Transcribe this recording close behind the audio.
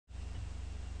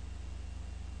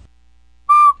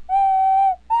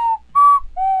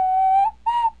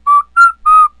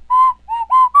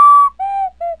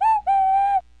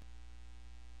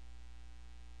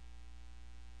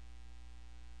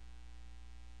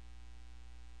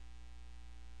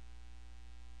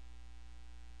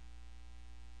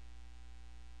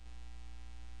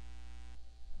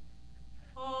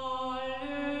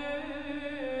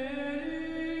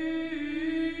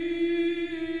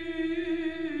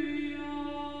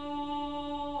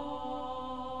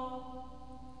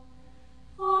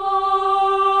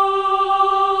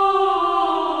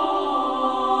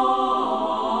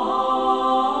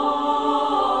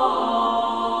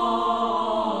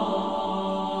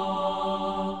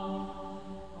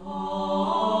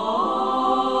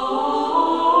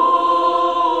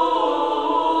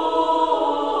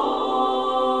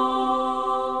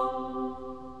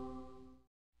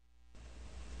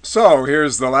So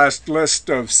here's the last list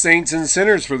of saints and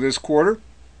sinners for this quarter.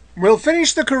 We'll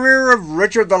finish the career of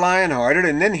Richard the Lionhearted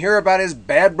and then hear about his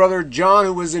bad brother John,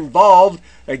 who was involved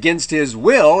against his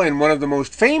will in one of the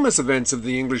most famous events of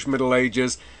the English Middle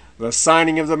Ages, the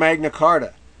signing of the Magna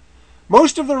Carta.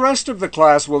 Most of the rest of the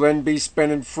class will then be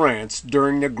spent in France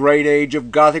during the great age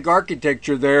of Gothic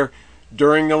architecture there,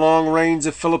 during the long reigns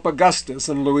of Philip Augustus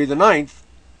and Louis IX.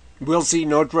 We'll see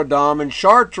Notre Dame and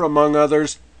Chartres, among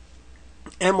others,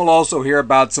 and we'll also hear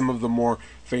about some of the more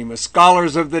famous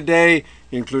scholars of the day,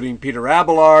 including Peter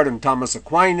Abelard and Thomas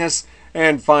Aquinas,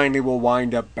 and finally we'll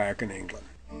wind up back in England.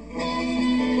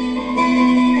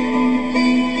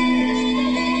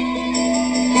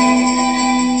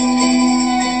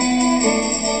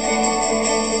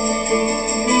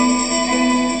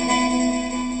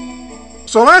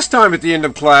 So last time at the end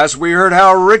of class, we heard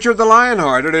how Richard the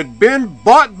Lionhearted had been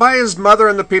bought by his mother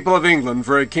and the people of England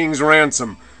for a king's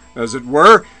ransom, as it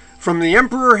were, from the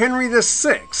Emperor Henry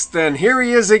VI. And here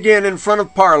he is again in front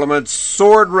of Parliament,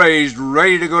 sword raised,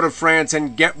 ready to go to France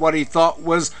and get what he thought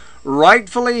was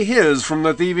rightfully his from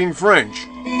the thieving French.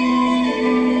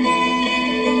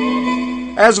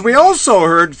 As we also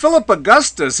heard, Philip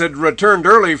Augustus had returned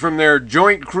early from their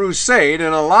joint crusade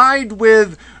and, allied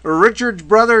with Richard's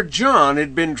brother John,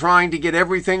 had been trying to get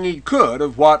everything he could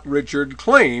of what Richard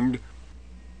claimed.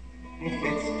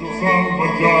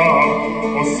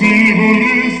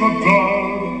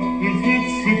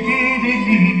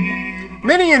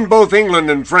 Many in both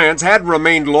England and France had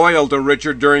remained loyal to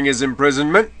Richard during his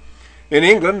imprisonment. In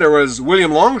England there was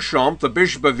William Longchamp, the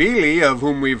Bishop of Ely, of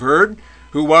whom we've heard,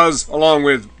 who was, along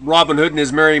with Robin Hood and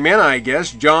his merry men, I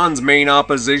guess, John's main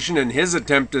opposition in his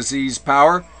attempt to seize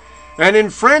power. And in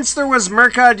France there was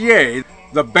Mercadier,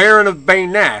 the Baron of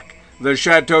Baynac, the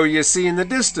chateau you see in the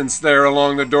distance there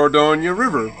along the Dordogne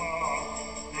River.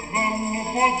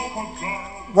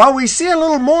 While we see a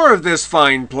little more of this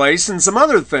fine place and some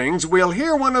other things, we'll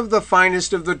hear one of the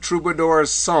finest of the troubadour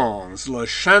songs, La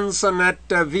Chansonnette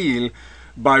de Ville,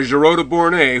 by Giraud de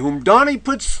Bornay, whom Donny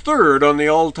puts third on the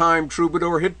all-time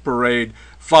troubadour hit parade,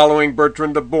 following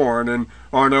Bertrand de Born and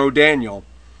Arnaud Daniel.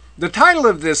 The title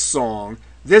of this song,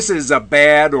 "This is a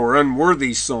Bad or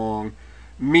Unworthy Song,"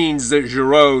 means that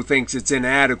Giraud thinks it's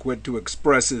inadequate to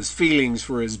express his feelings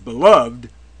for his beloved.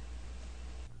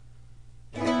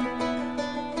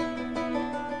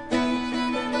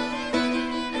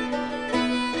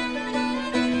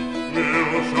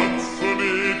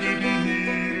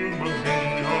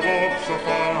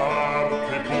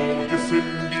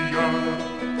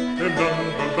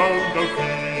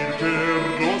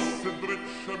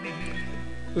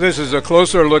 This is a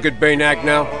closer look at Baynac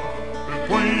now.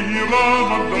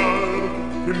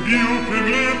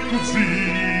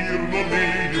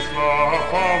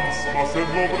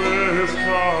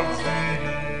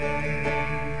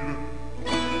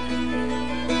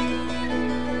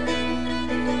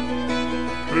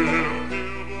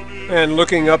 And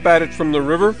looking up at it from the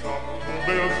river,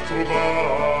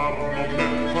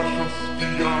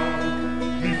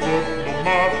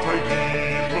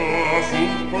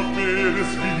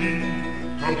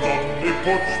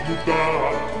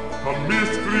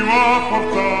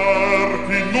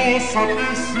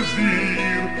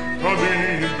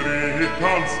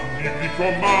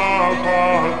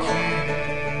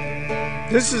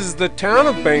 this is the town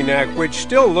of Baynac, which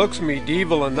still looks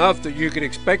medieval enough that you could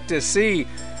expect to see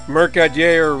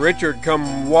Mercadier or Richard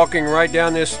come walking right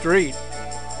down this street.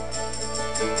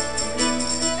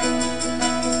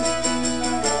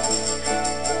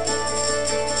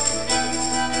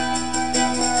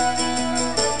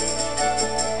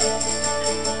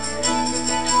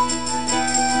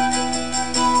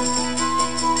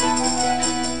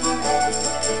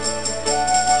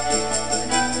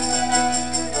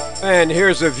 And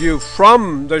here's a view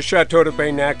from the Chateau de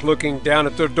Baynac looking down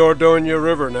at the Dordogne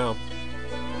River now.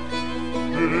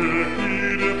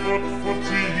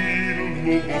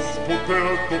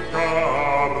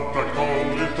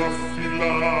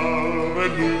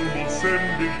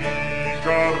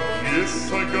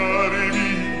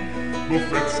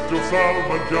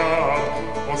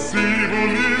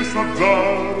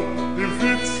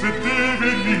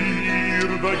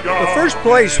 The first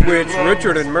place which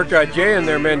Richard and Mercadier and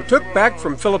their men took back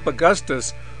from Philip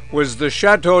Augustus was the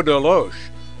Chateau de Loches.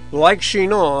 Like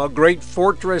Chinon, a great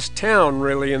fortress town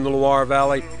really in the Loire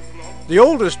Valley. The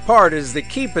oldest part is the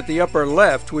keep at the upper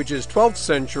left, which is 12th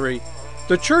century.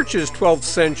 The church is 12th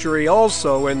century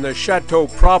also, and the chateau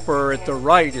proper at the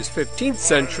right is 15th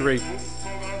century.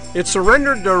 It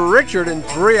surrendered to Richard in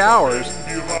 3 hours.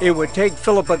 It would take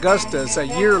Philip Augustus a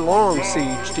year-long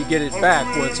siege to get it back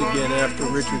once again after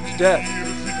Richard's death.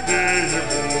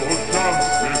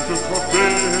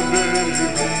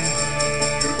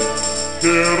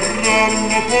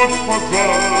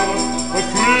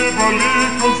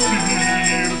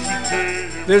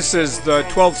 This is the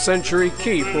 12th century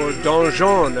keep, or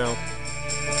donjon now.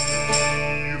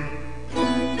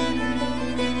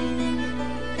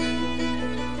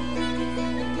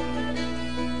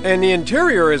 And the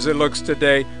interior as it looks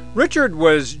today, Richard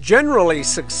was generally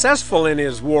successful in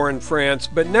his war in France,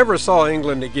 but never saw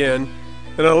England again.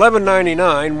 In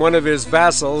 1199, one of his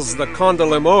vassals, the Comte de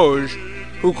Limoges,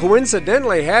 who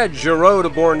coincidentally had Giraud de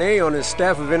Bornay on his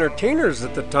staff of entertainers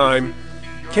at the time,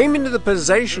 came into the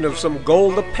possession of some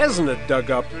gold a peasant had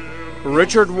dug up.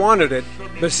 Richard wanted it,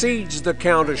 besieged the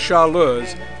Count of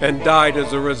Chaleuse, and died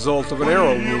as a result of an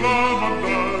arrow wound.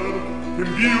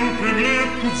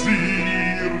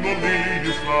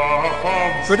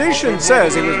 Tradition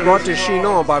says he was brought to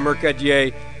Chinon by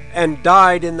Mercadier and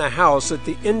died in the house at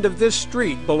the end of this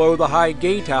street below the high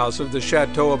gatehouse of the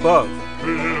chateau above.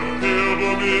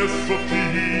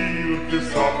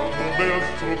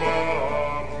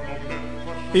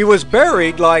 He was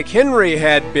buried like Henry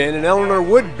had been and Eleanor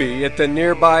would be at the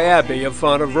nearby abbey of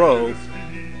Fontevraud.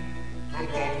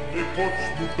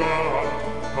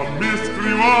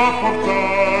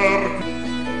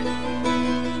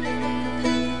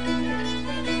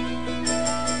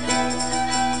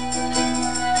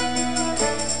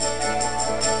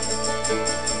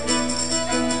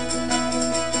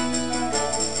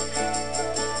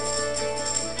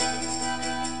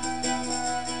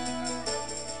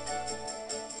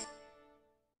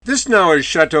 This now is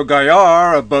Chateau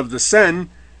Gaillard above the Seine,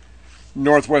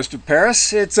 northwest of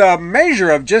Paris. It's a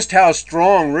measure of just how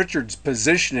strong Richard's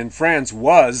position in France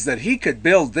was that he could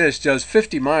build this just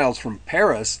 50 miles from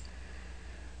Paris.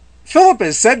 Philip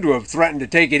is said to have threatened to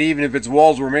take it even if its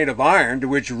walls were made of iron, to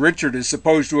which Richard is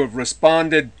supposed to have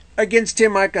responded, "Against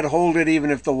him I could hold it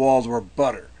even if the walls were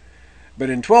butter." But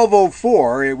in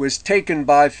 1204 it was taken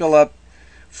by Philip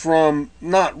from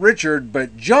not Richard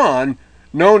but John,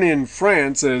 known in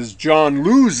France as John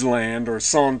Lou's Land or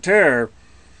Santerre.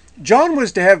 John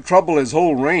was to have trouble his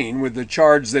whole reign with the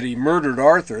charge that he murdered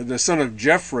Arthur, the son of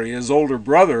Geoffrey, his older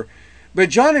brother, but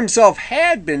John himself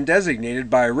had been designated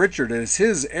by Richard as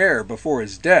his heir before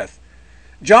his death.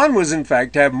 John was in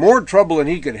fact to have more trouble than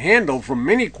he could handle from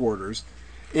many quarters.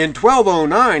 In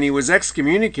 1209 he was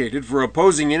excommunicated for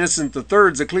opposing Innocent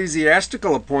III's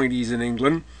ecclesiastical appointees in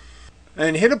England,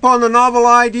 and hit upon the novel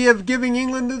idea of giving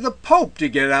England to the Pope to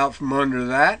get out from under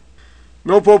that.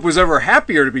 No pope was ever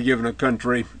happier to be given a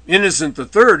country. Innocent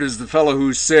III is the fellow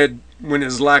who said, when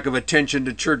his lack of attention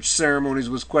to church ceremonies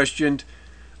was questioned,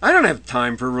 "I don't have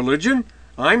time for religion.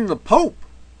 I'm the Pope."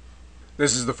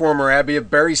 This is the former abbey of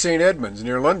Bury St. Edmunds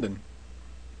near London.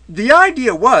 The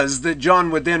idea was that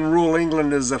John would then rule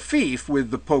England as a fief with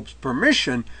the Pope's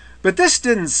permission, but this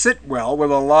didn't sit well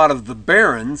with a lot of the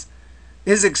barons.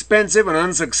 His expensive and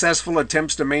unsuccessful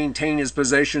attempts to maintain his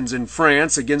possessions in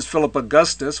France against Philip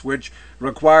Augustus, which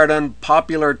required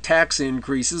unpopular tax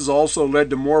increases, also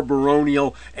led to more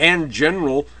baronial and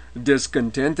general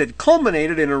discontent that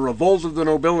culminated in a revolt of the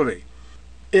nobility.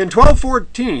 In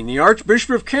 1214, the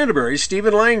Archbishop of Canterbury,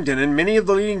 Stephen Langton, and many of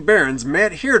the leading barons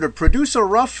met here to produce a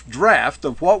rough draft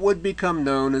of what would become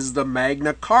known as the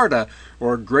Magna Carta,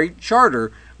 or Great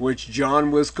Charter, which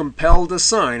John was compelled to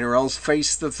sign or else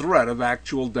face the threat of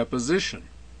actual deposition.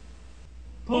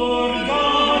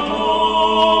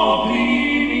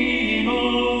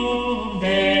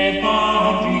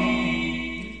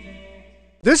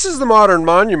 This is the modern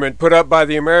monument put up by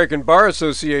the American Bar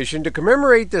Association to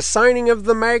commemorate the signing of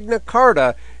the Magna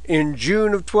Carta in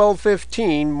June of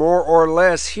 1215, more or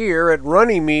less here at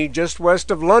Runnymede, just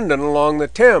west of London along the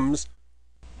Thames.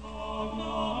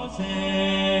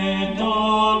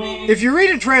 If you read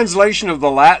a translation of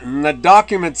the Latin, the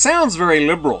document sounds very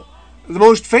liberal. The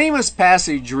most famous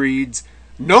passage reads,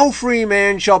 "No free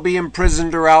man shall be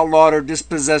imprisoned or outlawed or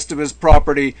dispossessed of his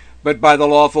property, but by the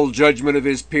lawful judgment of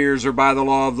his peers or by the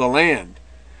law of the land."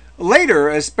 Later,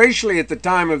 especially at the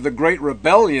time of the Great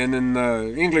Rebellion and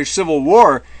the English Civil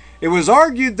War, it was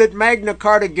argued that Magna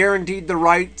Carta guaranteed the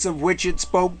rights of which it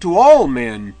spoke to all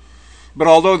men. But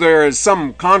although there is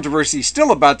some controversy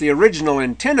still about the original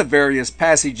intent of various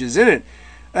passages in it,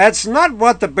 that's not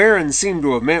what the barons seem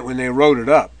to have meant when they wrote it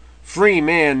up. Free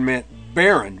man meant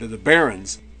baron to the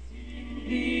barons.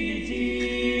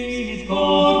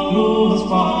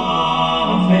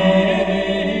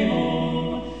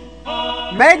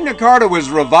 Magna Carta was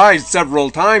revised several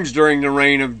times during the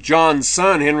reign of John's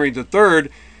son, Henry III,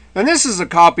 and this is a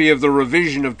copy of the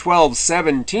revision of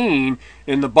 1217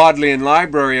 in the Bodleian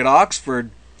Library at Oxford.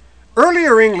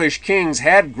 Earlier English kings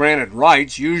had granted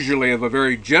rights, usually of a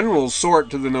very general sort,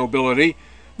 to the nobility,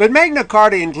 but Magna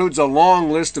Carta includes a long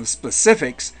list of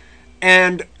specifics,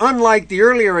 and unlike the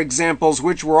earlier examples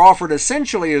which were offered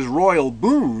essentially as royal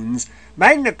boons,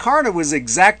 Magna Carta was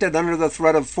exacted under the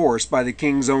threat of force by the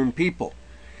king's own people.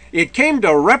 It came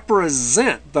to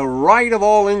represent the right of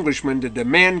all Englishmen to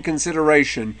demand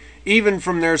consideration, even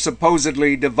from their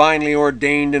supposedly divinely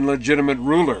ordained and legitimate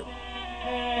ruler.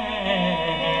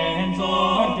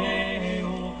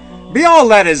 Be all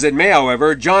that as it may,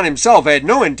 however, John himself had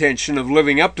no intention of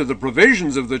living up to the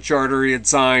provisions of the charter he had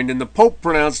signed, and the Pope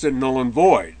pronounced it null and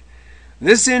void.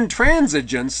 This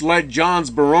intransigence led John's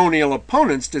baronial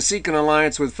opponents to seek an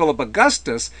alliance with Philip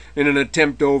Augustus in an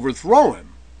attempt to overthrow him.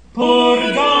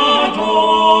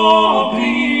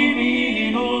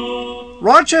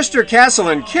 Rochester Castle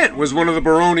in Kent was one of the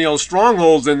baronial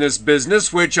strongholds in this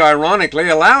business, which ironically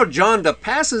allowed John to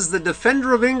pass as the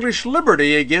defender of English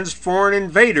liberty against foreign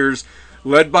invaders,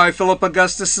 led by Philip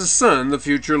Augustus's son, the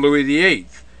future Louis VIII.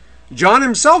 John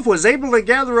himself was able to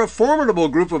gather a formidable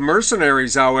group of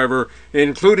mercenaries, however,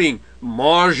 including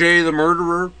Mauger the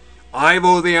murderer,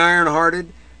 Ivo the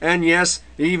iron-hearted, and yes,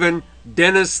 even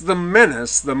Dennis the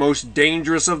Menace, the most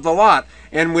dangerous of the lot,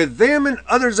 and with them and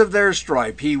others of their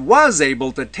stripe, he was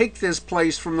able to take this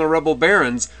place from the rebel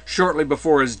barons shortly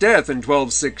before his death in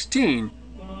 1216.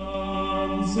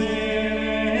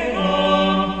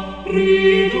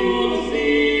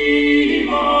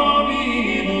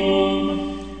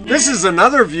 This is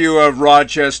another view of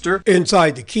Rochester.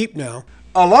 Inside the keep now.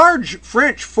 A large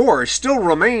French force still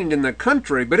remained in the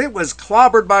country, but it was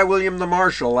clobbered by William the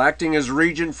Marshal, acting as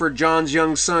regent for John's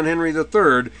young son Henry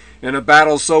III, in a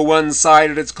battle so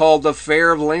one-sided it's called the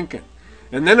Fair of Lincoln.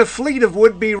 And then a fleet of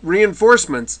would-be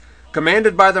reinforcements,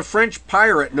 commanded by the French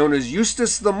pirate known as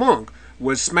Eustace the Monk,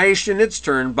 was smashed in its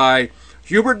turn by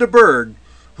Hubert de Burgh,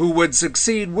 who would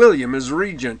succeed William as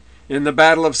regent in the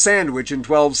Battle of Sandwich in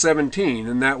 1217,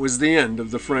 and that was the end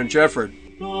of the French effort.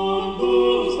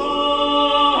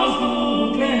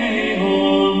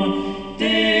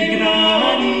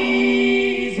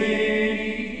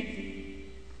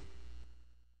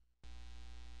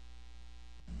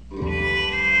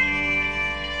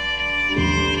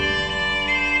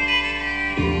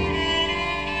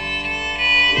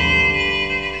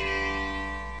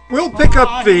 We'll pick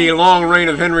up the long reign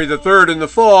of Henry III in the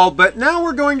fall, but now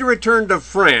we're going to return to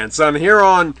France. And here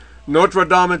on Notre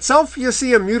Dame itself, you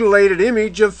see a mutilated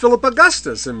image of Philip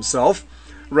Augustus himself,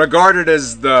 regarded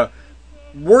as the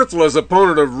worthless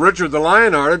opponent of Richard the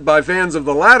Lionhearted by fans of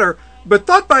the latter, but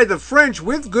thought by the French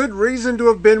with good reason to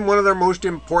have been one of their most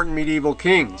important medieval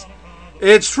kings.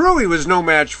 It's true he was no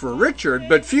match for Richard,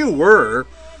 but few were,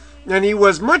 and he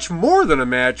was much more than a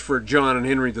match for John and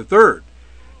Henry III.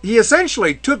 He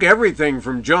essentially took everything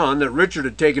from John that Richard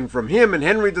had taken from him, and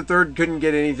Henry III couldn't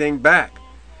get anything back.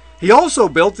 He also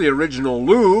built the original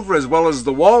Louvre, as well as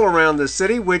the wall around the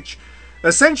city, which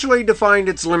essentially defined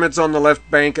its limits on the left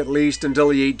bank at least until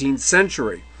the 18th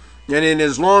century. And in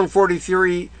his long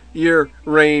 43-year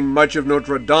reign, much of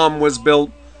Notre Dame was built.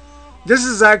 This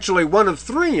is actually one of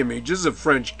 3 images of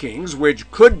French kings, which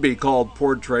could be called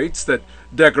portraits, that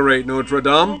decorate Notre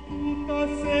Dame.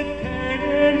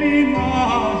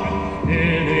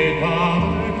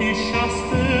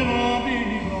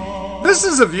 This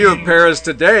is a view of Paris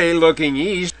today, looking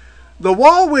east. The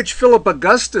wall which Philip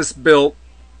Augustus built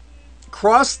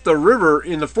crossed the river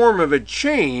in the form of a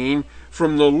chain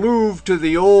from the Louvre to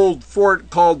the old fort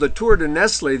called the Tour de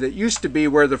Nesle that used to be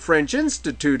where the French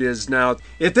Institute is now.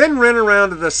 It then ran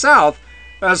around to the south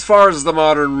as far as the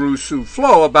modern Rue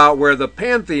Soufflot, about where the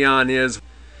Pantheon is,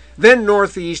 then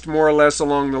northeast more or less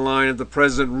along the line of the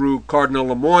present Rue Cardinal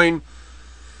Lemoyne.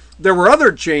 There were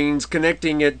other chains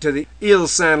connecting it to the Ile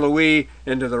Saint-Louis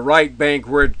and to the right bank,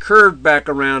 where it curved back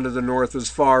around to the north as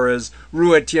far as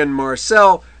Rue Etienne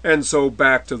Marcel, and so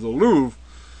back to the Louvre.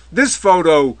 This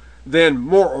photo then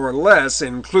more or less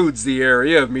includes the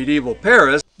area of medieval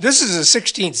Paris. This is a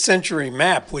 16th century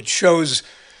map which shows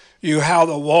you how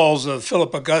the walls of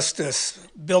Philip Augustus,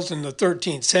 built in the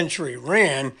 13th century,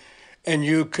 ran, and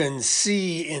you can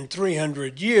see in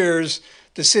 300 years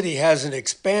the city hasn't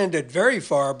expanded very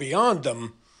far beyond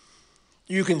them.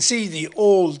 You can see the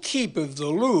old keep of the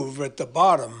Louvre at the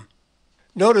bottom.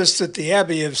 Notice that the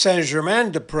Abbey of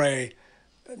Saint-Germain-des-Prés,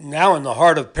 now in the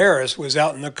heart of Paris, was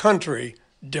out in the country,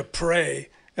 des Prés,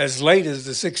 as late as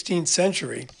the 16th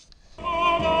century.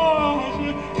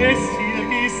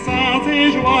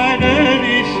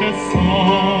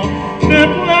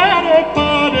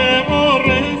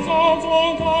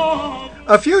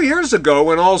 A few years ago,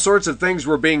 when all sorts of things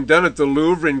were being done at the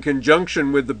Louvre in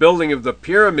conjunction with the building of the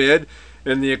pyramid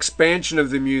and the expansion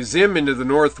of the museum into the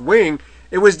north wing,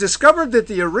 it was discovered that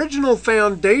the original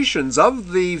foundations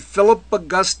of the Philip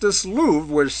Augustus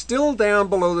Louvre were still down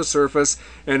below the surface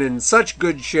and in such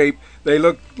good shape they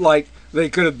looked like they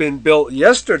could have been built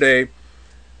yesterday.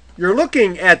 You're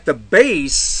looking at the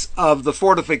base of the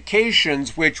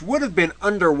fortifications, which would have been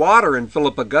underwater in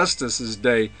Philip Augustus's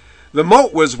day. The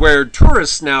moat was where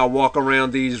tourists now walk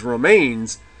around these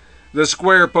remains. The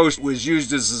square post was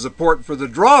used as a support for the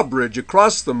drawbridge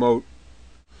across the moat.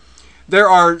 There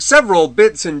are several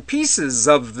bits and pieces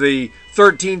of the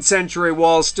 13th century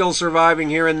wall still surviving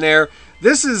here and there.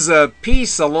 This is a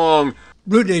piece along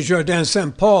Rue des Jardins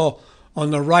Saint-Paul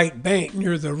on the right bank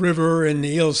near the river in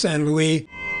the Ile Saint-Louis.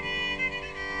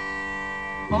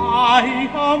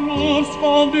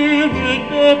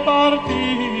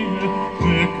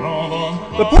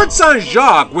 The Porte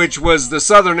Saint-Jacques, which was the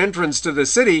southern entrance to the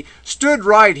city, stood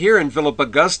right here in Philip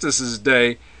Augustus's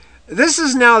day. This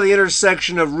is now the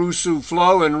intersection of Rue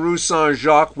Soufflot and Rue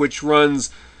Saint-Jacques, which runs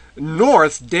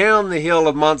north down the hill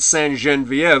of Mont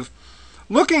Sainte-Geneviève.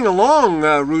 Looking along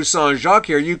Rue Saint-Jacques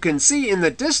here, you can see in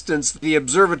the distance the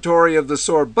Observatory of the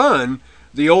Sorbonne,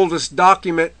 the oldest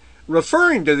document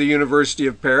referring to the University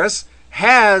of Paris,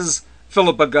 has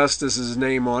Philip Augustus's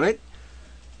name on it,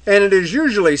 and it is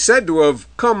usually said to have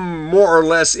come more or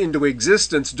less into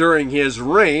existence during his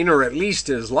reign, or at least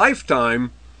his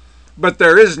lifetime. But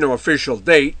there is no official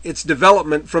date. Its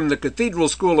development from the Cathedral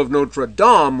School of Notre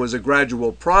Dame was a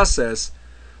gradual process.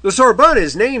 The Sorbonne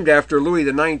is named after Louis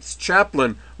IX's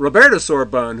chaplain, Robert de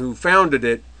Sorbonne, who founded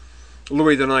it,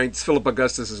 Louis IX's Philip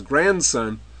Augustus's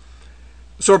grandson.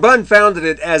 Sorbonne founded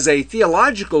it as a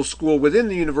theological school within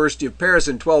the University of Paris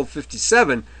in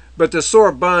 1257, but the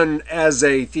Sorbonne as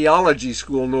a theology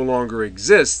school no longer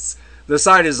exists. The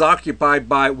site is occupied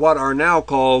by what are now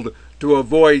called, to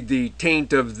avoid the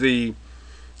taint of the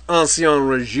Ancien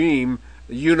Regime,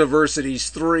 Universities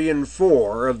 3 and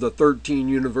 4 of the 13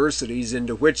 universities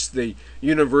into which the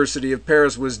University of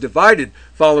Paris was divided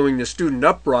following the student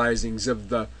uprisings of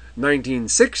the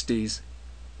 1960s.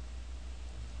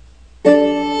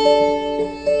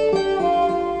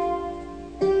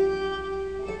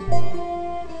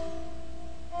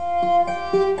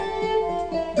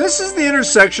 This is the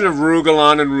intersection of Rue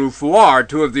Galande and Rue Fouard,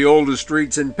 two of the oldest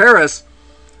streets in Paris.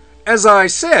 As I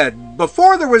said,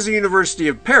 before there was the University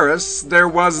of Paris, there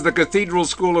was the Cathedral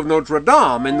School of Notre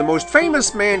Dame, and the most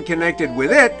famous man connected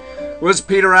with it was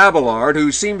Peter Abelard,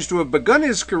 who seems to have begun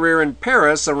his career in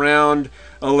Paris around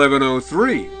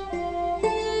 1103.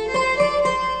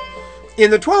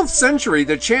 In the 12th century,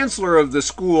 the chancellor of the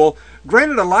school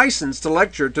granted a license to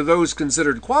lecture to those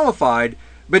considered qualified,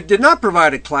 but did not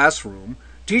provide a classroom.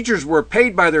 Teachers were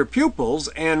paid by their pupils,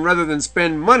 and rather than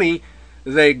spend money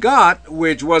they got,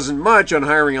 which wasn't much, on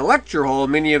hiring a lecture hall,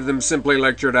 many of them simply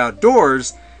lectured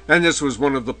outdoors, and this was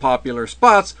one of the popular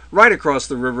spots right across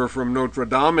the river from Notre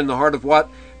Dame in the heart of what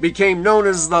became known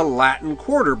as the Latin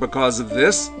Quarter because of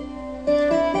this.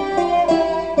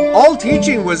 All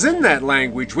teaching was in that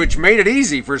language, which made it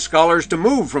easy for scholars to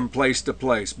move from place to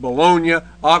place. Bologna,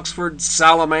 Oxford,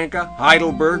 Salamanca,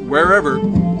 Heidelberg, wherever.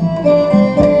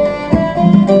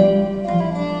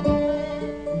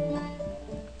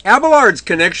 Abelard's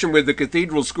connection with the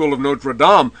Cathedral School of Notre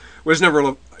Dame was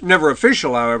never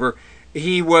official, however.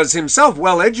 He was himself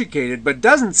well educated, but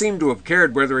doesn't seem to have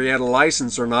cared whether he had a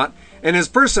license or not, and his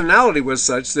personality was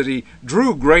such that he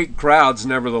drew great crowds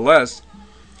nevertheless.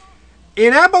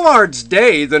 In Abelard's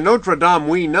day, the Notre Dame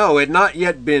we know had not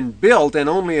yet been built, and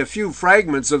only a few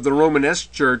fragments of the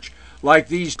Romanesque church, like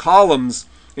these columns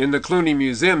in the Cluny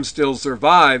Museum, still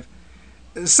survive.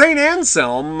 St.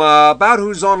 Anselm, about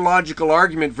whose ontological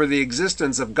argument for the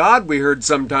existence of God we heard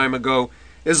some time ago,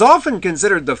 is often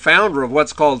considered the founder of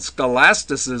what's called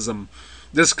scholasticism.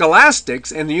 The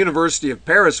scholastics, and the University of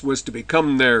Paris was to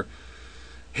become their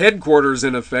headquarters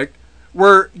in effect,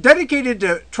 were dedicated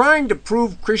to trying to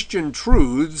prove Christian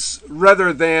truths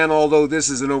rather than, although this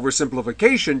is an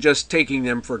oversimplification, just taking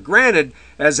them for granted,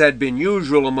 as had been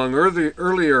usual among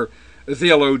earlier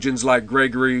theologians like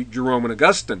Gregory, Jerome, and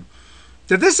Augustine.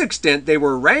 To this extent, they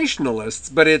were rationalists,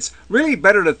 but it's really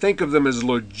better to think of them as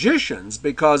logicians,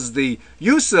 because the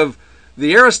use of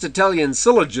the Aristotelian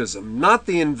syllogism, not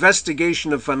the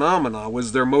investigation of phenomena,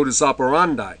 was their modus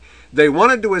operandi. They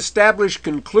wanted to establish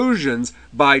conclusions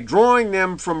by drawing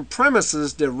them from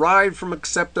premises derived from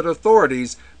accepted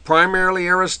authorities, primarily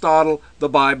Aristotle, the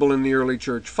Bible, and the early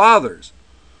church fathers.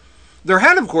 There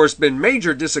had, of course, been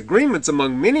major disagreements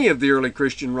among many of the early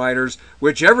Christian writers,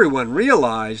 which everyone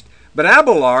realized, But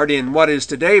Abelard, in what is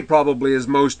today probably his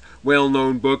most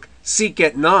well-known book, Sic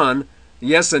et Non,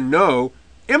 Yes and No,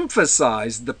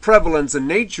 emphasized the prevalence and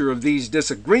nature of these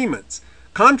disagreements.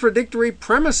 Contradictory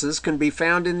premises can be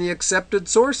found in the accepted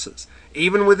sources,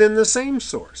 even within the same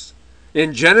source.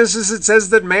 In Genesis it says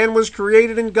that man was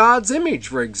created in God's image,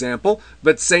 for example,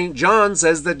 but St. John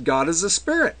says that God is a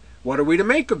spirit. What are we to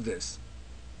make of this?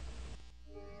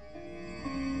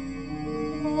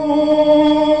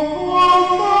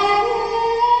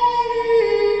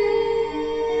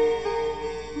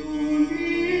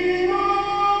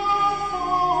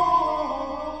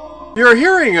 You're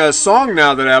hearing a song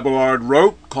now that Abelard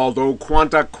wrote called O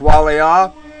Quanta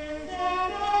Qualia.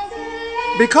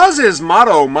 Because his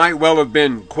motto might well have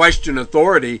been question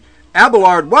authority,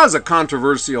 Abelard was a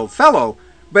controversial fellow,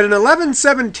 but in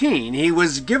 1117 he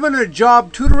was given a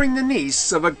job tutoring the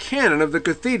niece of a canon of the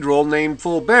cathedral named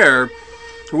Fulbert,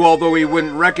 who, although he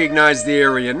wouldn't recognize the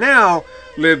area now,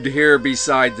 lived here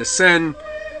beside the Seine,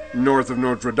 north of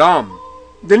Notre Dame.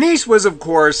 The niece was, of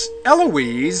course,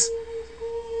 Eloise.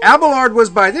 Abelard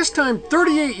was by this time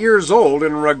 38 years old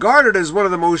and regarded as one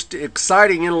of the most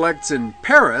exciting intellects in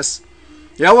Paris.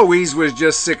 Eloise was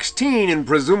just 16 and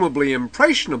presumably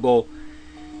impressionable.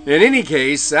 In any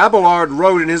case, Abelard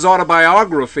wrote in his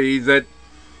autobiography that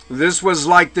this was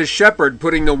like the shepherd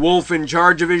putting the wolf in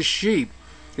charge of his sheep.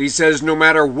 He says, no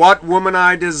matter what woman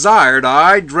I desired,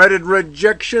 I dreaded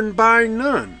rejection by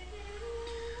none.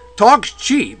 Talk's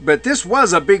cheap, but this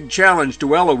was a big challenge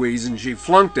to Eloise, and she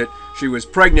flunked it. She was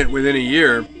pregnant within a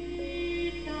year.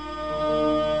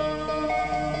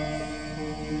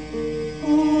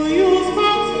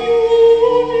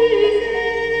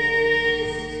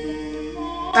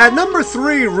 At number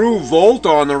 3 Rue Volta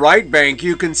on the right bank,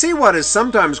 you can see what is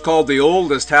sometimes called the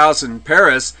oldest house in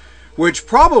Paris, which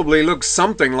probably looks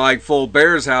something like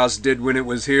Fulbert's house did when it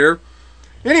was here.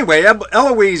 Anyway,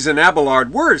 Eloise and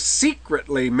Abelard were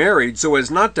secretly married so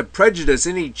as not to prejudice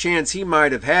any chance he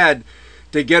might have had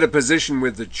to get a position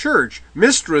with the church.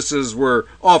 Mistresses were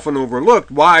often overlooked,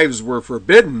 wives were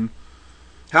forbidden.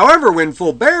 However, when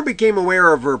Fulbert became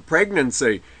aware of her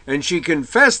pregnancy and she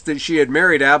confessed that she had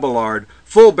married Abelard,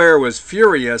 Fulbert was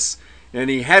furious and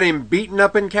he had him beaten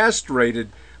up and castrated,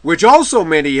 which also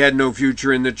meant he had no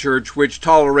future in the church, which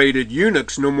tolerated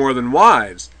eunuchs no more than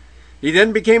wives. He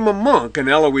then became a monk and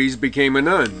Eloise became a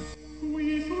nun.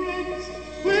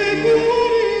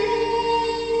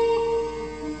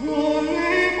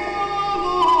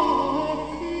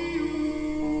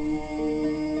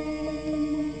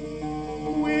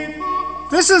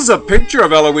 This is a picture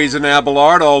of Eloise and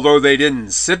Abelard, although they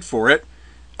didn't sit for it.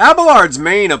 Abelard's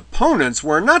main opponents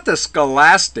were not the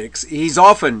scholastics. He's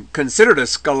often considered a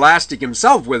scholastic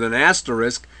himself with an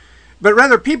asterisk, but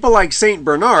rather people like St.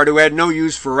 Bernard, who had no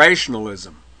use for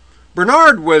rationalism.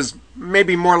 Bernard was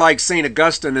maybe more like St.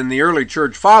 Augustine and the early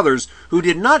church fathers, who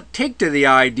did not take to the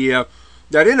idea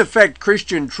that in effect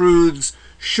Christian truths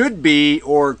should be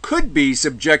or could be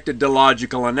subjected to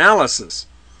logical analysis.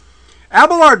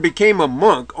 Abelard became a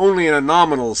monk only in a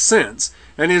nominal sense,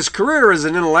 and his career as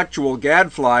an intellectual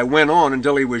gadfly went on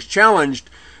until he was challenged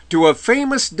to a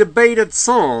famous debate at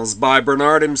Sens by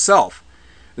Bernard himself.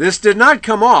 This did not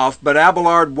come off, but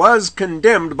Abelard was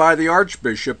condemned by the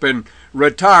archbishop and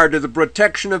retired to the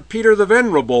protection of Peter the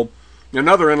Venerable,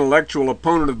 another intellectual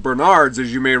opponent of Bernard's,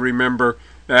 as you may remember,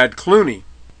 at Cluny.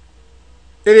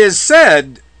 It is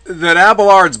said that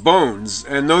Abelard's bones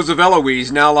and those of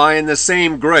Eloise now lie in the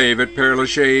same grave at Père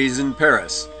Lachaise in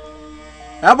Paris.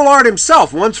 Abelard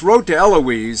himself once wrote to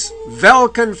Eloise, Vel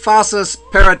confassus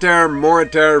periter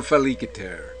moriter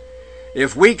feliciter.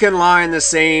 If we can lie in the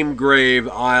same grave,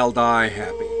 I'll die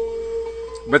happy.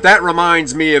 But that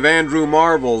reminds me of Andrew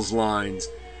Marvell's lines.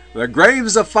 The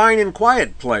grave's a fine and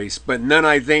quiet place, but none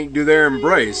I think do there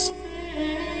embrace.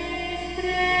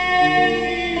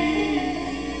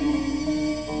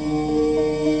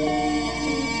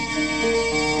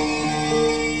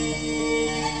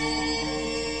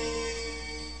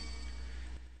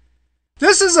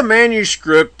 This is a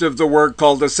manuscript of the work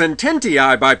called the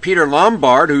Sententiae by Peter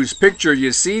Lombard, whose picture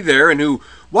you see there and who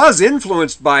was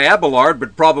influenced by Abelard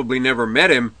but probably never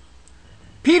met him.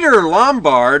 Peter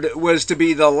Lombard was to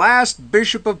be the last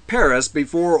bishop of Paris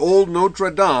before old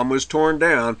Notre Dame was torn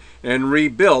down and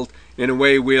rebuilt in a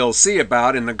way we'll see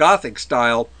about in the Gothic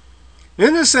style.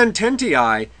 In the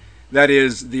Sententiae, that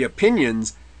is, the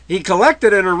opinions, he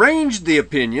collected and arranged the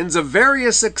opinions of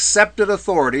various accepted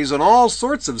authorities on all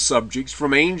sorts of subjects,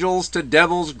 from angels to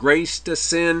devils, grace to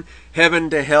sin, heaven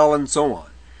to hell, and so on.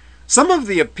 Some of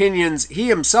the opinions he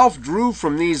himself drew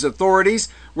from these authorities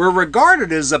were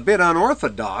regarded as a bit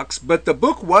unorthodox, but the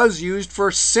book was used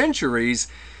for centuries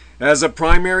as a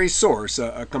primary source,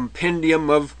 a compendium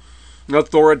of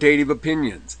authoritative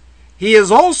opinions. He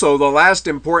is also the last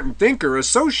important thinker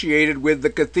associated with the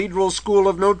Cathedral School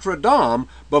of Notre Dame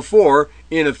before,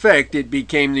 in effect, it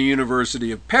became the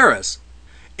University of Paris.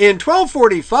 In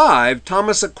 1245,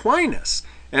 Thomas Aquinas,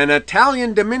 an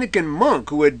Italian Dominican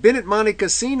monk who had been at Monte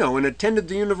Cassino and attended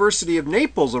the University of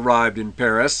Naples, arrived in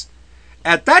Paris.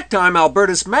 At that time,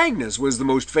 Albertus Magnus was the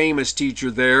most famous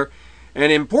teacher there,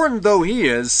 and important though he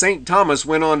is, St. Thomas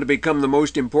went on to become the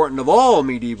most important of all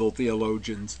medieval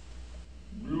theologians.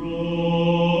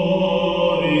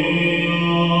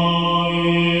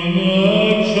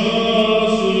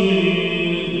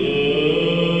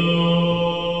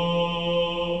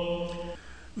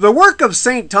 The work of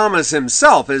St. Thomas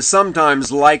himself is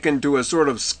sometimes likened to a sort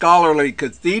of scholarly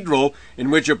cathedral in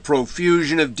which a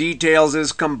profusion of details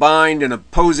is combined and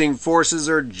opposing forces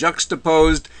are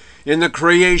juxtaposed in the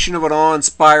creation of an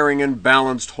awe-inspiring and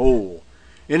balanced whole.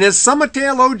 In his Summa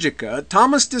Theologica,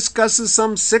 Thomas discusses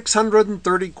some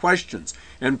 630 questions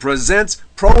and presents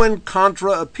pro and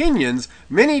contra opinions,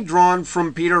 many drawn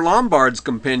from Peter Lombard's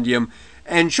compendium,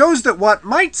 and shows that what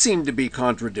might seem to be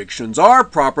contradictions are,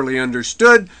 properly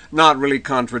understood, not really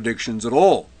contradictions at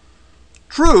all.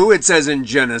 True, it says in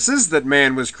Genesis that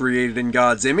man was created in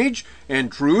God's image, and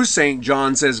true, St.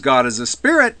 John says God is a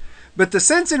spirit, but the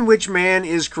sense in which man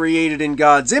is created in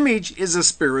God's image is a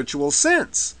spiritual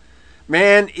sense.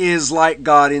 Man is like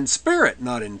God in spirit,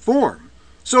 not in form,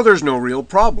 so there's no real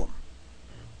problem.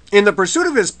 In the pursuit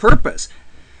of his purpose,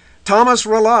 Thomas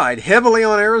relied heavily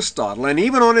on Aristotle and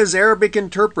even on his Arabic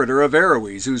interpreter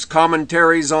Averroes, whose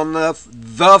commentaries on the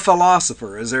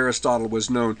philosopher, as Aristotle was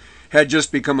known, had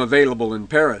just become available in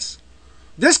Paris.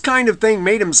 This kind of thing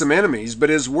made him some enemies, but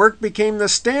his work became the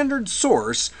standard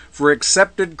source for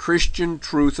accepted Christian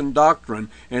truth and doctrine,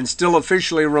 and still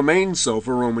officially remains so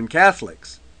for Roman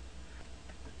Catholics.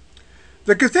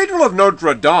 The Cathedral of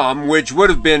Notre Dame, which would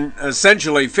have been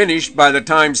essentially finished by the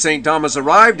time St. Thomas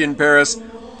arrived in Paris,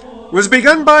 was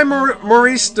begun by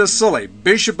Maurice de Sully,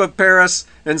 Bishop of Paris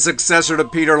and successor to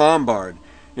Peter Lombard,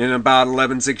 in about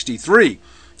 1163,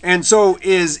 and so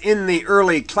is in the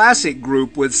early classic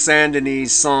group with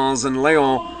Saint-Denis, Sens, and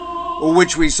Leon,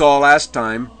 which we saw last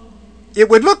time. It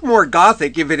would look more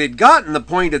Gothic if it had gotten the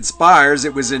pointed spires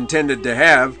it was intended to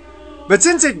have, but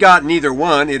since it got neither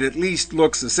one, it at least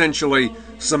looks essentially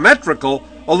symmetrical,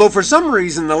 although for some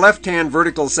reason the left-hand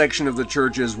vertical section of the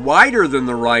church is wider than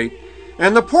the right,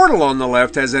 and the portal on the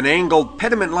left has an angled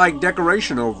pediment-like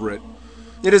decoration over it.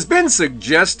 It has been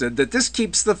suggested that this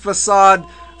keeps the facade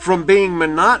from being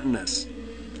monotonous,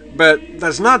 but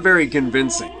that's not very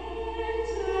convincing.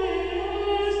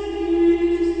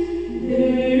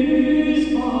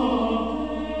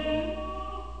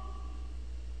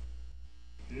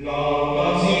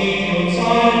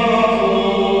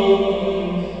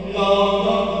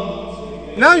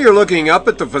 Now you're looking up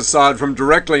at the facade from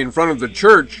directly in front of the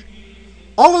church.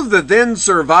 All of the then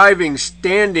surviving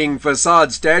standing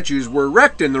facade statues were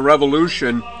wrecked in the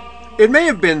Revolution. It may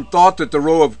have been thought that the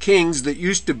row of kings that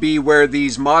used to be where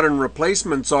these modern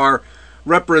replacements are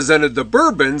represented the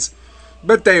Bourbons,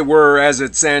 but they were, as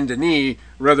at Saint-Denis,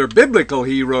 rather biblical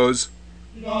heroes.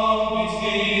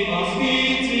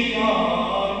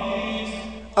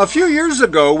 A few years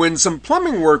ago, when some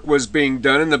plumbing work was being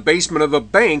done in the basement of a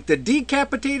bank, the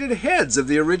decapitated heads of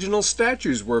the original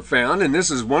statues were found, and this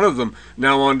is one of them,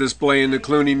 now on display in the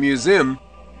Cluny Museum.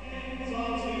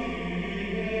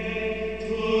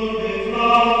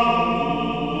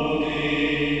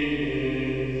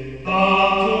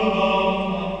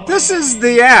 This is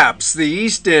the apse, the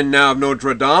east end now of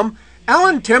Notre Dame.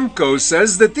 Alan Temko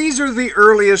says that these are the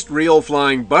earliest real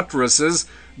flying buttresses,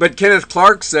 but Kenneth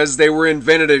Clark says they were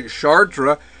invented at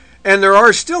Chartres, and there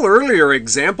are still earlier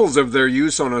examples of their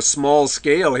use on a small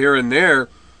scale here and there.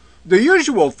 The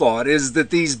usual thought is that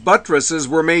these buttresses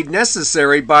were made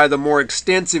necessary by the more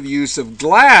extensive use of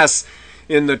glass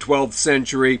in the 12th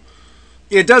century.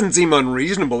 It doesn't seem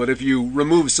unreasonable that if you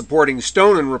remove supporting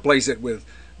stone and replace it with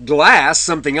glass,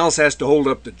 something else has to hold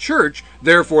up the church,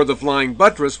 therefore the flying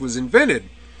buttress was invented.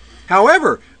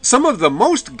 However, some of the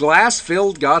most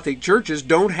glass-filled Gothic churches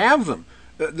don't have them.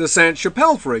 The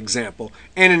Sainte-Chapelle, for example.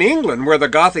 And in England, where the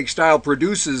Gothic style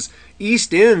produces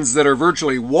east ends that are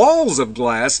virtually walls of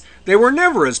glass, they were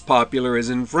never as popular as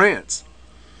in France.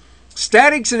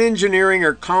 Statics and engineering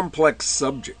are complex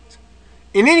subjects.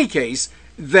 In any case,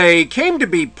 they came to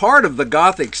be part of the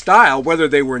Gothic style, whether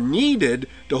they were needed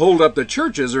to hold up the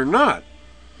churches or not.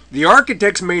 The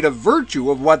architects made a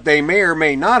virtue of what they may or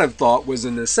may not have thought was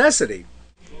a necessity.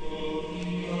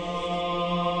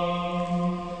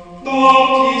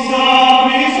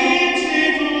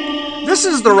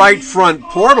 This is the right front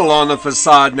portal on the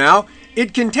facade now.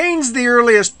 It contains the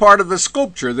earliest part of the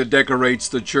sculpture that decorates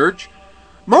the church.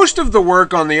 Most of the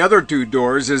work on the other two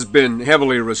doors has been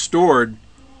heavily restored.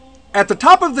 At the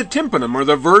top of the tympanum are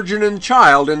the Virgin and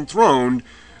Child enthroned,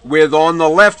 with on the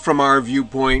left from our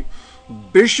viewpoint,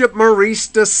 Bishop Maurice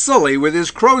de Sully with his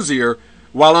crozier,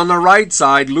 while on the right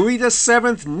side, Louis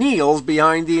VII kneels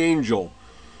behind the angel.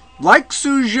 Like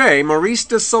Suger, Maurice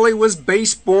de Sully was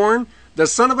base-born, the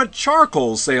son of a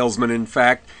charcoal salesman, in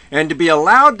fact, and to be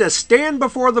allowed to stand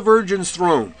before the Virgin's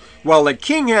throne, while the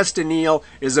king has to kneel,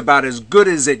 is about as good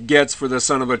as it gets for the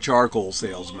son of a charcoal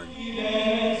salesman.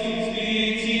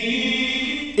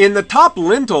 In the top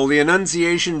lintel, the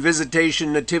Annunciation,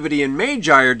 Visitation, Nativity, and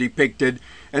Magi are depicted,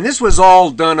 and this was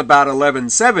all done about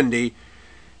 1170.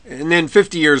 And then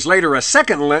 50 years later, a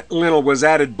second lintel was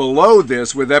added below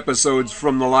this with episodes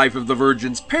from the life of the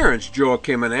Virgin's parents,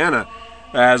 Joachim and Anna,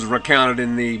 as recounted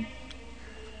in the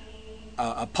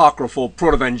apocryphal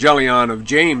Protevangelion of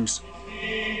James.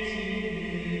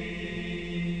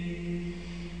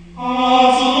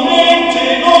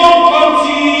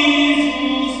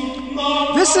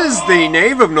 This is the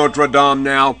nave of Notre Dame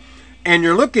now, and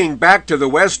you're looking back to the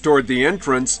west toward the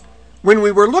entrance. When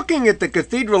we were looking at the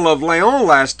Cathedral of Lyon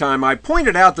last time, I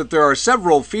pointed out that there are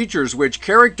several features which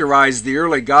characterize the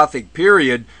early Gothic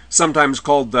period, sometimes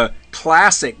called the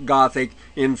Classic Gothic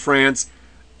in France,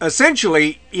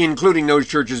 essentially including those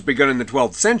churches begun in the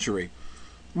 12th century.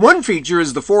 One feature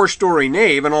is the four-story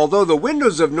nave, and although the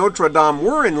windows of Notre Dame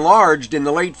were enlarged in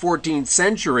the late 14th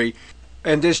century,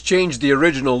 and this changed the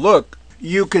original look,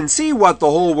 you can see what the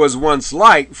whole was once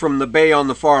like from the bay on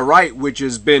the far right, which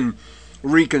has been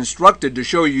reconstructed to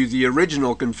show you the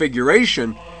original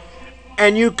configuration,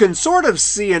 and you can sort of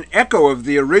see an echo of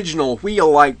the original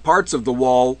wheel-like parts of the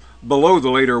wall below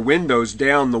the later windows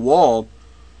down the wall.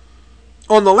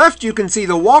 On the left you can see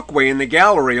the walkway in the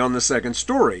gallery on the second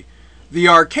story. The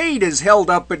arcade is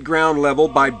held up at ground level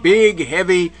by big,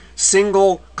 heavy,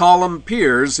 single-column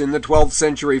piers in the 12th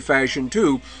century fashion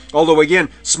too, although again,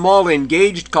 small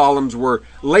engaged columns were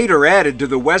later added to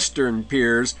the western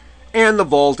piers, and the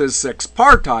vault is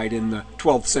sexpartite in the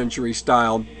 12th century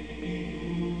style.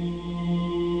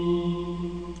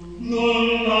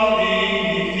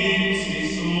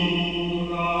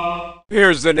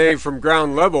 Here's the nave from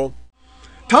ground level.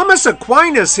 Thomas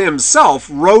Aquinas himself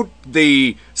wrote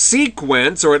the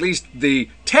sequence, or at least the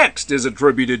text is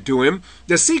attributed to him,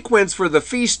 the sequence for the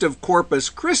Feast of Corpus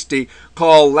Christi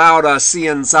called Lauda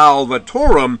Sien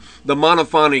Salvatorum, the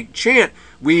monophonic chant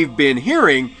we've been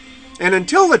hearing. And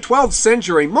until the 12th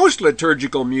century, most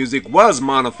liturgical music was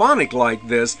monophonic like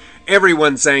this.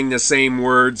 Everyone sang the same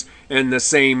words and the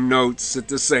same notes at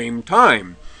the same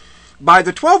time. By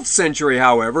the 12th century,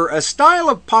 however, a style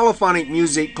of polyphonic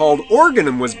music called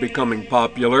organum was becoming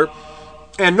popular,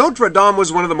 and Notre Dame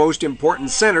was one of the most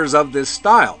important centers of this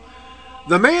style.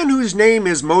 The man whose name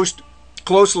is most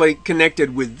closely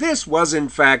connected with this was, in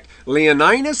fact,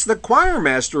 Leoninus, the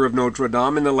choirmaster of Notre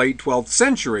Dame in the late 12th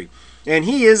century. And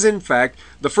he is, in fact,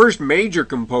 the first major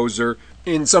composer,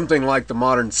 in something like the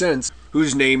modern sense,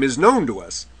 whose name is known to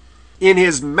us. In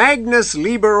his Magnus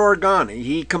Liber Organi,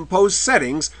 he composed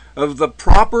settings of the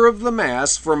proper of the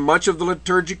Mass for much of the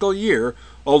liturgical year,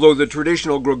 although the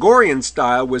traditional Gregorian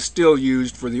style was still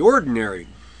used for the ordinary.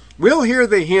 We'll hear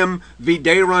the hymn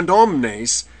Viderunt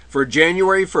Omnes for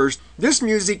January 1st. This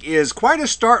music is quite a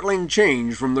startling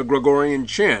change from the Gregorian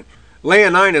chant.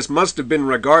 Leoninus must have been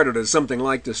regarded as something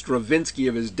like the Stravinsky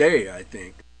of his day, I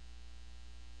think.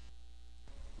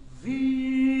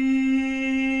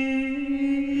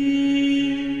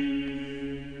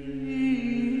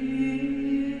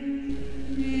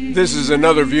 This is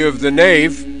another view of the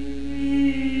nave.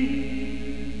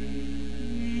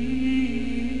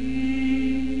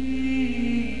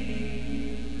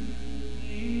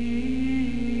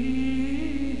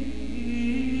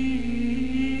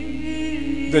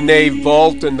 The nave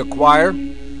vault and the choir.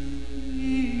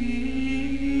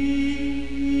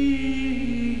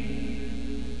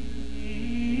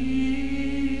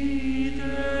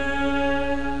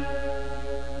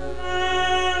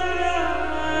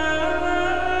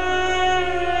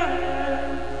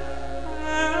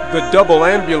 The double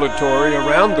ambulatory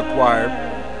around the choir.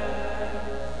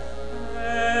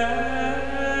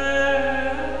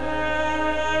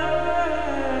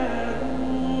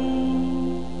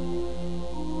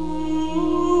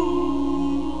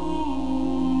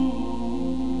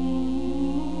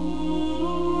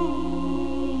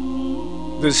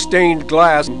 The stained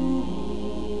glass.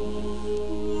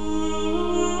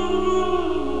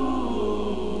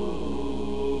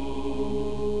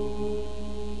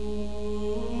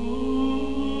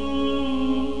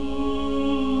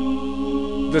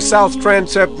 the south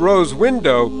transept rose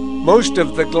window, most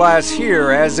of the glass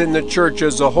here, as in the church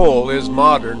as a whole, is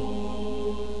modern.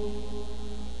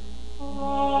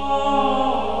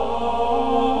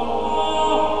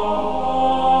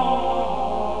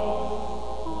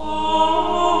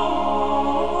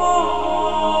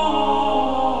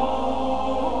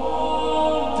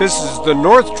 This is the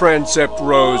north transept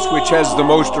rose, which has the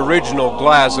most original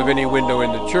glass of any window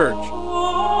in the church.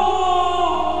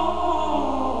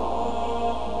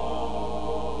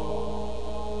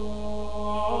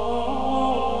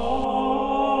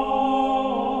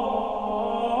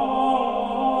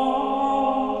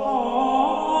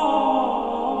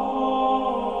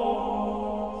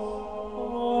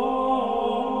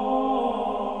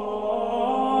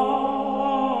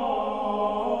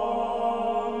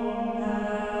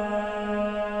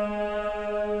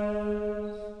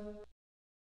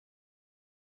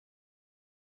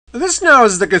 This now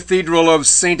is the Cathedral of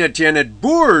Saint Etienne at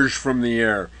Bourges from the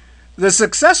air. The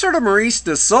successor to Maurice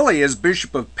de Sully as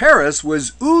Bishop of Paris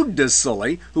was Eudes de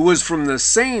Sully, who was from the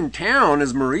same town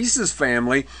as Maurice's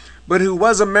family, but who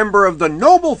was a member of the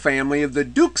noble family of the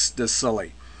Dukes de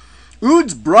Sully.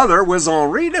 Eudes' brother was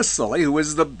Henri de Sully, who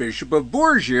was the Bishop of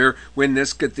Bourges when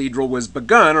this cathedral was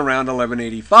begun around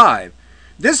 1185.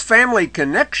 This family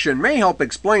connection may help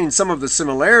explain some of the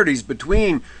similarities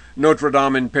between Notre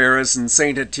Dame in Paris and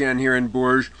Saint Etienne here in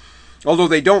Bourges, although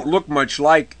they don't look much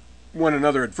like one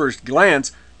another at first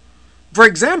glance. For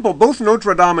example, both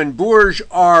Notre Dame and Bourges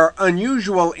are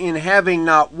unusual in having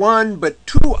not one but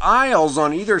two aisles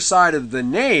on either side of the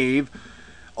nave,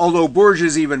 although Bourges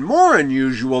is even more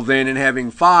unusual then in having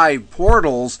 5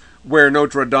 portals where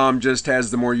Notre Dame just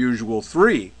has the more usual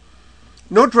 3.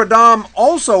 Notre Dame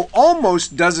also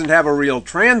almost doesn't have a real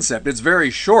transept. It's very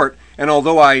short, and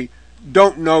although I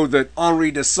don't know that Henri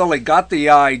de Sully got the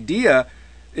idea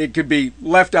it could be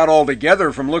left out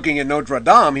altogether from looking at Notre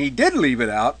Dame, he did leave it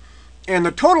out, and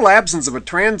the total absence of a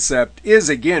transept is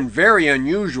again very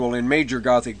unusual in major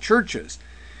Gothic churches.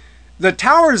 The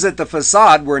towers at the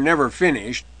facade were never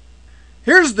finished.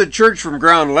 Here's the church from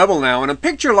ground level now, and a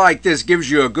picture like this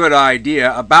gives you a good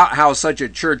idea about how such a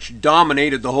church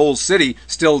dominated the whole city,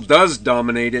 still does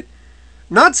dominate it.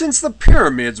 Not since the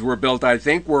pyramids were built, I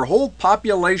think, were whole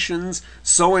populations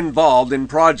so involved in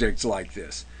projects like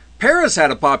this. Paris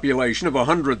had a population of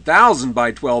 100,000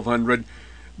 by 1200,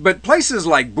 but places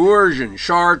like Bourges and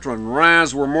Chartres and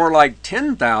Reims were more like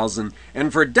 10,000,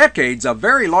 and for decades a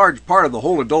very large part of the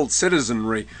whole adult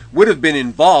citizenry would have been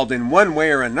involved in one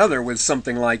way or another with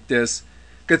something like this.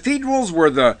 Cathedrals were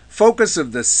the focus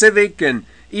of the civic and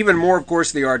even more, of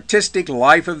course, the artistic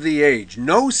life of the age.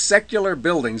 No secular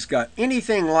buildings got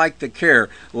anything like the care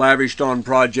lavished on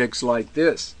projects like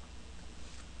this.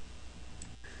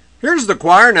 Here's the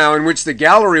choir now, in which the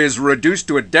gallery is reduced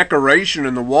to a decoration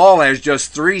and the wall has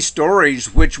just 3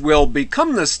 stories, which will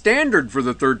become the standard for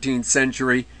the 13th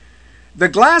century. The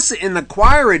glass in the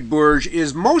choir at Bourges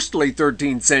is mostly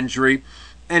 13th century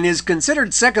and is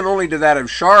considered second only to that of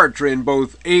Chartres in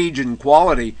both age and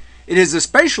quality. It is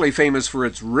especially famous for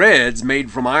its reds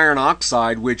made from iron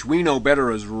oxide, which we know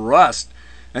better as rust,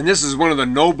 and this is one of the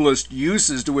noblest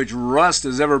uses to which rust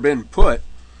has ever been put.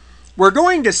 We're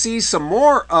going to see some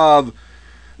more of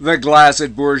the glass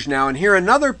at Bourges now, and hear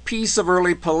another piece of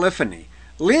early polyphony.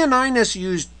 Leoninus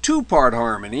used 2-part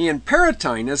harmony, and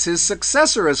Peretinus, his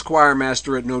successor as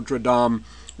choirmaster at Notre Dame,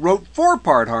 wrote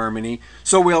 4-part harmony,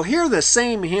 so we'll hear the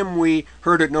same hymn we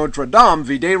heard at Notre Dame,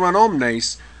 Videran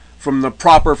Omnes, from the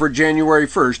proper for January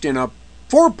 1st in a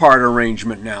 4-part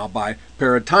arrangement now by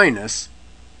Peretinus.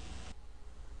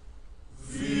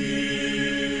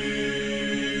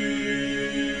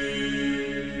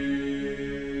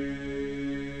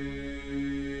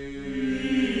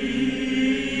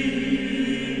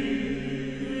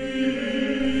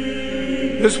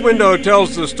 This window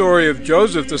tells the story of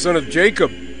Joseph, the son of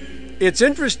Jacob. It's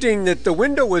interesting that the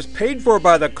window was paid for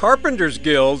by the Carpenters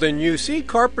Guild, and you see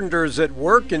carpenters at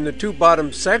work in the 2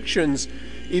 bottom sections,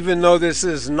 even though this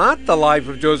is not the life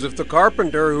of Joseph the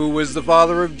carpenter, who was the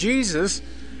father of Jesus.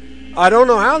 I don't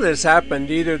know how this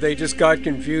happened. Either they just got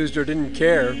confused or didn't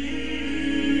care.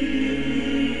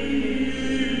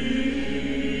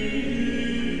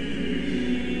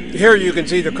 Here you can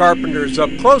see the carpenters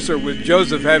up closer with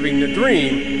Joseph having the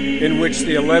dream in which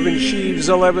the 11 sheaves,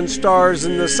 11 stars,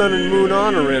 and the sun and moon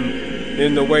honor him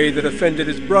in the way that offended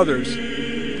his brothers.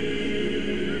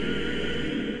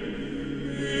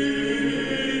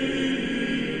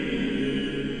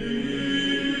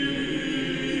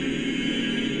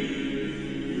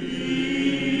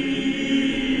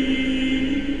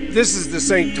 This is the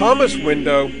St. Thomas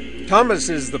window, Thomas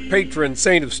is the patron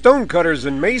saint of stonecutters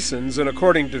and masons, and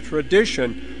according to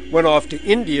tradition, went off to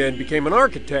India and became an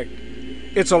architect.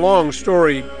 It's a long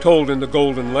story told in the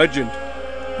Golden Legend.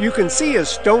 You can see a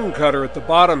stonecutter at the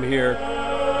bottom here.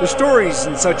 The stories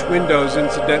in such windows,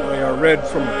 incidentally, are read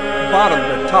from bottom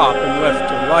to top and left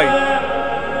to right.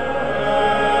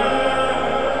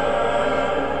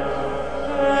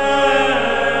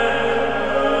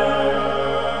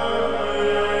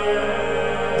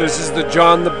 This is the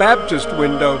John the Baptist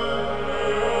window.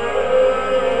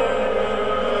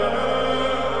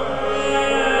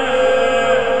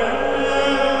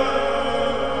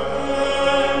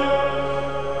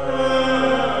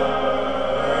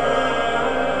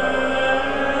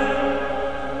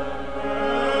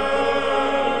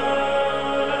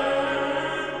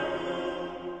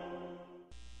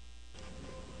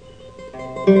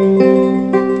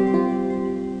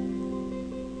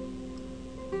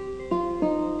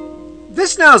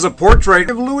 This now is a portrait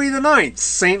of Louis IX,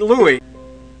 St. Louis.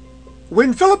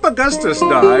 When Philip Augustus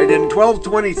died in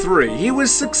 1223, he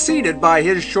was succeeded by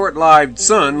his short-lived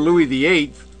son, Louis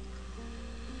VIII,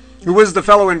 who was the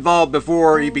fellow involved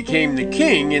before he became the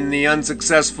king in the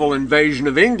unsuccessful invasion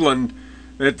of England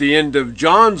at the end of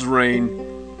John's reign.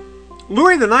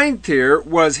 Louis IX here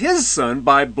was his son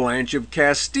by Blanche of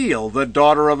Castile, the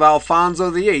daughter of Alfonso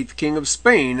VIII, King of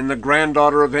Spain, and the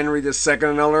granddaughter of Henry II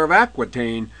and Eleanor of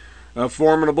Aquitaine, a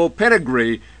formidable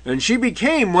pedigree, and she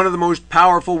became one of the most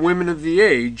powerful women of the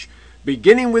age,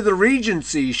 beginning with the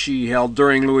regency she held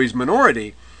during Louis's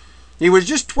minority. He was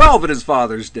just 12 at his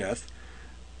father's death.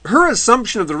 Her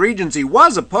assumption of the regency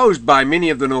was opposed by many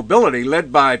of the nobility, led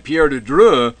by Pierre de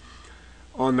Dreux,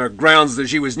 on the grounds that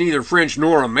she was neither French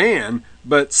nor a man,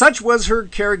 but such was her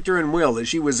character and will that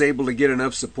she was able to get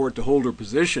enough support to hold her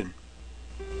position.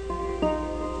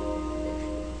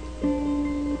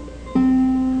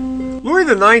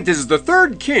 Louis IX is the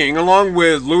third king, along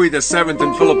with Louis VII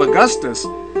and Philip Augustus,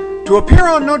 to appear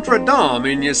on Notre Dame,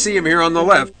 and you see him here on the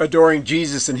left, adoring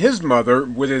Jesus and his mother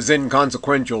with his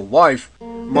inconsequential wife,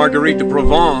 Marguerite de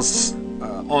Provence,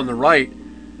 on the right.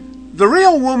 The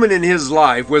real woman in his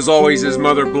life was always his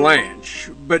mother Blanche,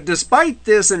 but despite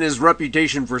this and his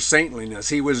reputation for saintliness,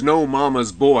 he was no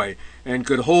mama's boy and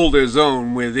could hold his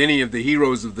own with any of the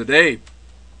heroes of the day.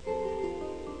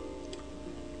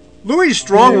 Louis's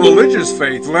strong religious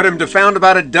faith led him to found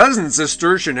about a dozen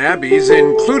Cistercian abbeys,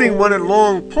 including one at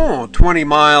Longpont, 20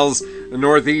 miles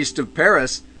northeast of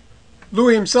Paris.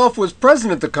 Louis himself was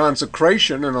present at the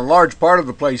consecration, and a large part of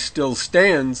the place still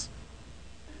stands.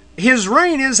 His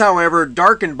reign is, however,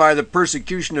 darkened by the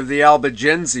persecution of the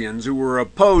Albigensians, who were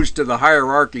opposed to the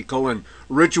hierarchical and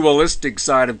ritualistic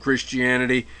side of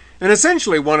Christianity, and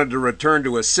essentially wanted to return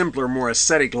to a simpler, more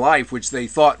ascetic life, which they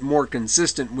thought more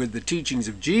consistent with the teachings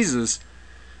of Jesus.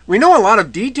 We know a lot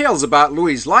of details about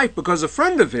Louis's life because a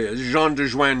friend of his, Jean de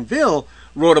Joinville,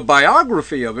 wrote a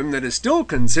biography of him that is still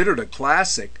considered a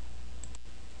classic.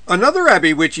 Another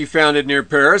abbey which he founded near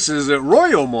Paris is at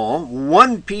Royaumont.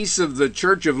 One piece of the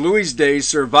church of Louis's day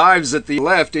survives at the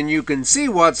left, and you can see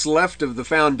what's left of the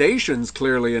foundations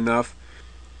clearly enough.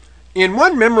 In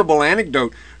one memorable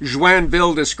anecdote,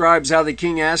 Joinville describes how the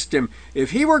king asked him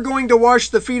if he were going to wash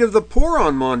the feet of the poor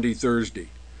on Maundy Thursday.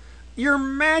 "Your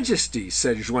Majesty,"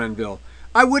 said Joinville,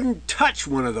 "I wouldn't touch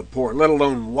one of the poor, let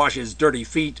alone wash his dirty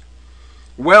feet."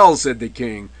 "Well," said the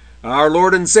king, "our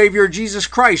Lord and Savior Jesus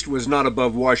Christ was not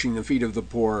above washing the feet of the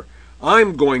poor.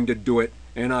 I'm going to do it,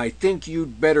 and I think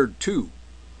you'd better too."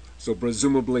 So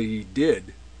presumably he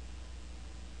did.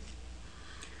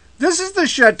 This is the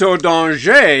Chateau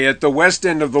d'Angers at the west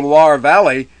end of the Loire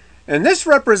Valley, and this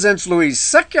represents Louis's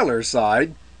secular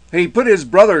side. He put his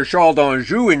brother Charles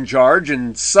d'Anjou in charge,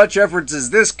 and such efforts as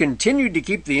this continued to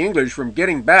keep the English from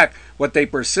getting back what they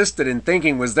persisted in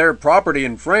thinking was their property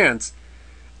in France.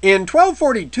 In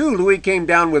 1242, Louis came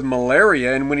down with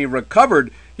malaria, and when he recovered,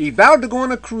 he vowed to go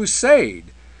on a crusade.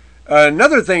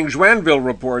 Another thing Joinville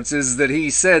reports is that he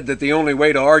said that the only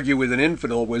way to argue with an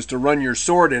infidel was to run your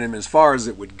sword in him as far as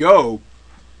it would go.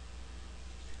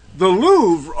 The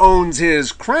Louvre owns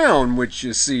his crown, which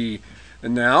you see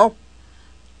now.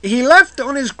 He left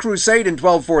on his crusade in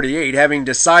 1248, having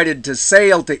decided to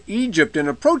sail to Egypt and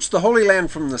approach the Holy Land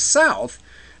from the south,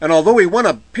 and although he won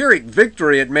a Pyrrhic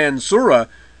victory at Mansoura,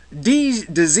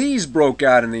 disease broke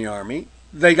out in the army.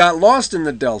 They got lost in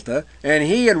the Delta, and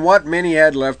he and what many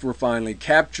had left were finally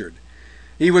captured.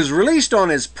 He was released on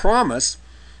his promise,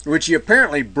 which he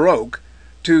apparently broke,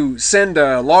 to send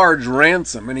a large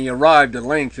ransom, and he arrived at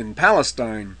length in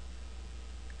Palestine.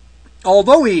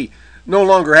 Although he no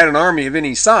longer had an army of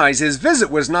any size, his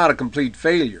visit was not a complete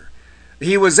failure.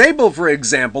 He was able, for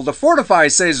example, to fortify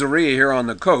Caesarea here on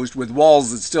the coast with walls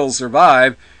that still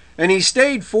survive, and he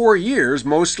stayed 4 years,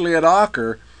 mostly at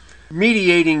Acre,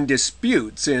 mediating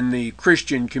disputes in the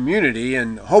Christian community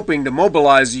and hoping to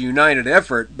mobilize a united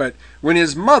effort. But when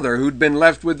his mother, who'd been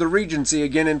left with the regency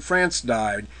again in France,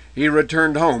 died, he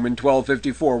returned home in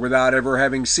 1254 without ever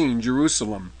having seen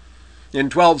Jerusalem. In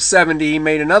 1270 he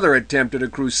made another attempt at a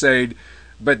crusade,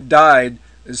 but died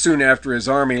soon after his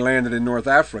army landed in North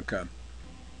Africa.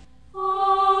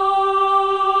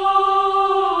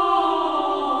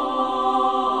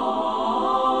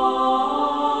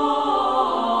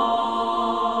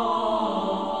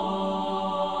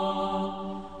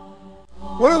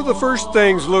 One of the first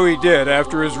things Louis did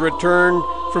after his return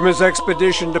from his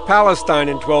expedition to Palestine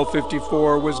in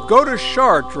 1254 was go to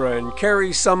Chartres and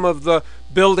carry some of the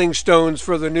building stones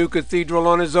for the new cathedral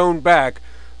on his own back,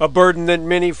 a burden that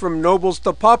many from nobles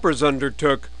to paupers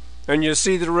undertook. And you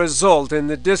see the result in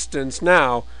the distance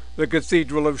now, the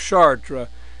Cathedral of Chartres,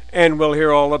 and we'll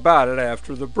hear all about it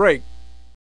after the break.